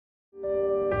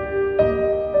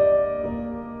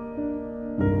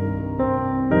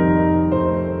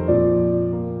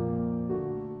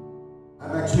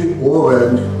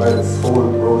overwhelmed by this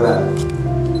whole program.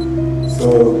 So,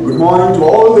 good morning to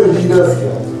all the leaders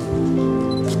here.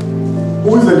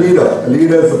 Who is a leader? A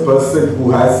leader is a person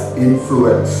who has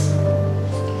influence.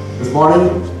 This morning,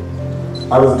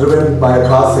 I was driven by a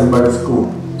car sent by the school.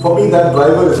 For me, that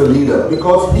driver is a leader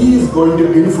because he is going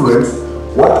to influence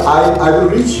what I will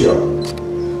reach here.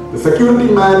 The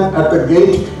security man at the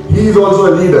gate, he is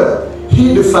also a leader.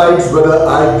 He decides whether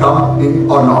I come in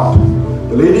or not.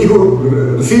 The lady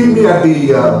who received me at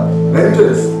the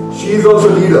entrance, she is also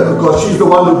a leader because she is the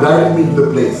one who guided me to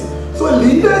the place. So a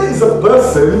leader is a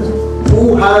person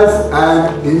who has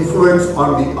an influence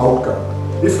on the outcome.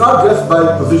 It's not just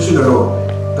by position alone.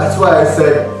 That's why I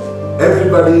said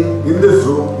everybody in this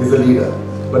room is a leader.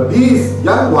 But these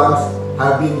young ones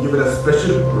have been given a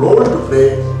special role to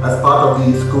play as part of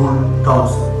the school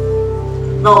council.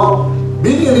 Now,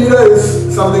 being a leader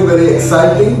is something very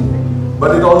exciting,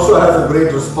 but it also has a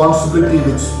great responsibility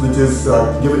which is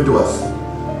given to us.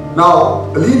 Now,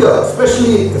 a leader,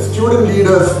 especially student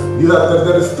leaders,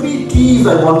 there is 3 keys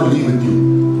I want to leave with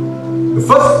you. The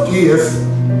first key is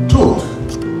truth.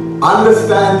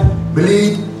 Understand,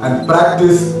 believe, and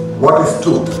practice what is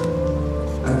truth.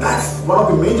 And that's one of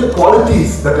the major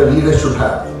qualities that a leader should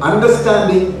have.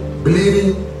 Understanding,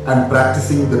 believing, and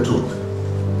practicing the truth.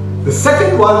 The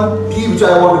second key which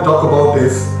I want to talk about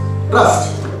is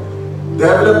trust.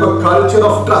 Develop a culture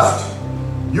of trust.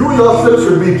 You yourself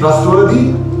should be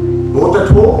trustworthy, both at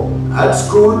home, at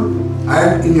school,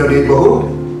 and in your neighborhood,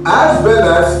 as well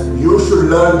as you should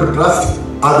learn to trust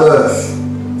others.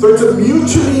 So it's a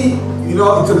mutually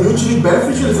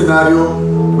beneficial scenario.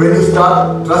 When you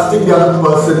start trusting the other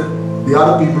person, the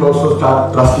other people also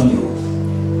start trusting you.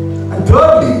 And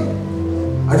thirdly,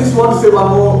 I just want to say one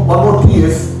more key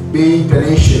is being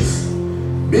tenacious.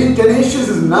 Being tenacious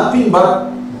is nothing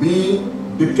but being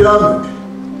determined.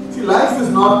 See, life is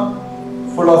not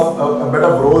full of a bed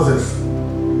of roses.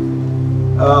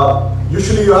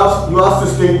 Usually you ask the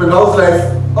statement, how's life?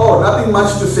 Oh, nothing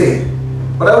much to say.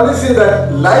 But I want to say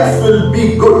that life will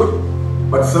be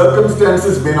good, but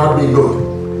circumstances may not be good.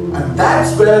 And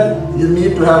that's where you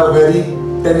need to have a very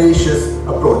tenacious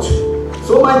approach.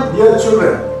 So my dear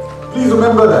children, please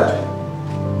remember that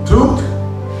truth,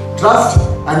 trust,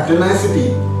 and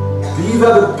tenacity, these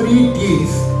are the 3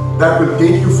 keys that will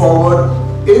take you forward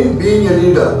in being a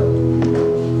leader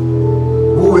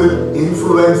who will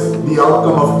influence the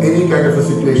outcome of any kind of a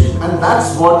situation. And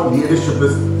that's what leadership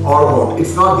is all about.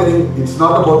 It's not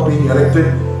about being elected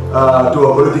to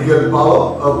a political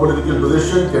power, a political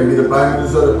position, can be the Prime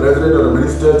Minister, the President, or a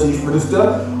Minister, Chief Minister,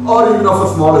 or even of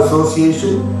a small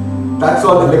association. That's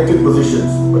all elected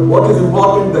positions. But what is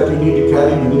important that you need to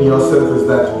carry within yourself is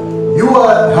that you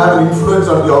have an influence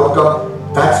on the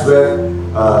outcome. That's where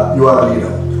you are a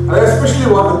leader. And I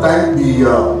especially want to thank the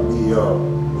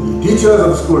teachers of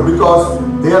the school because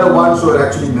they are the ones who are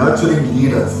actually nurturing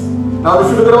leaders. Now, if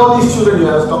you look at all these children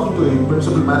here, I was talking to the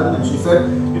principal madam and she said,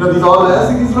 these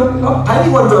tiny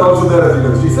ones are also there as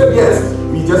leaders. She said, yes,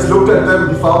 we just looked at them,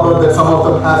 we found out that some of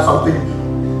them have something,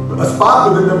 a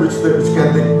spark within them which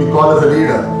can be called as a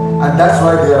leader. And that's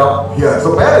why they are up here.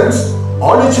 So parents,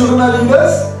 all your children are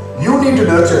leaders, you need to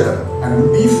nurture them. And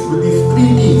with these 3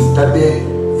 T's, that they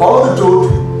follow the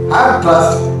truth, have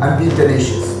trust, and be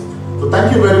tenacious. So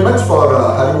thank you very much for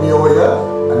having me over here,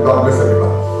 and God bless everyone.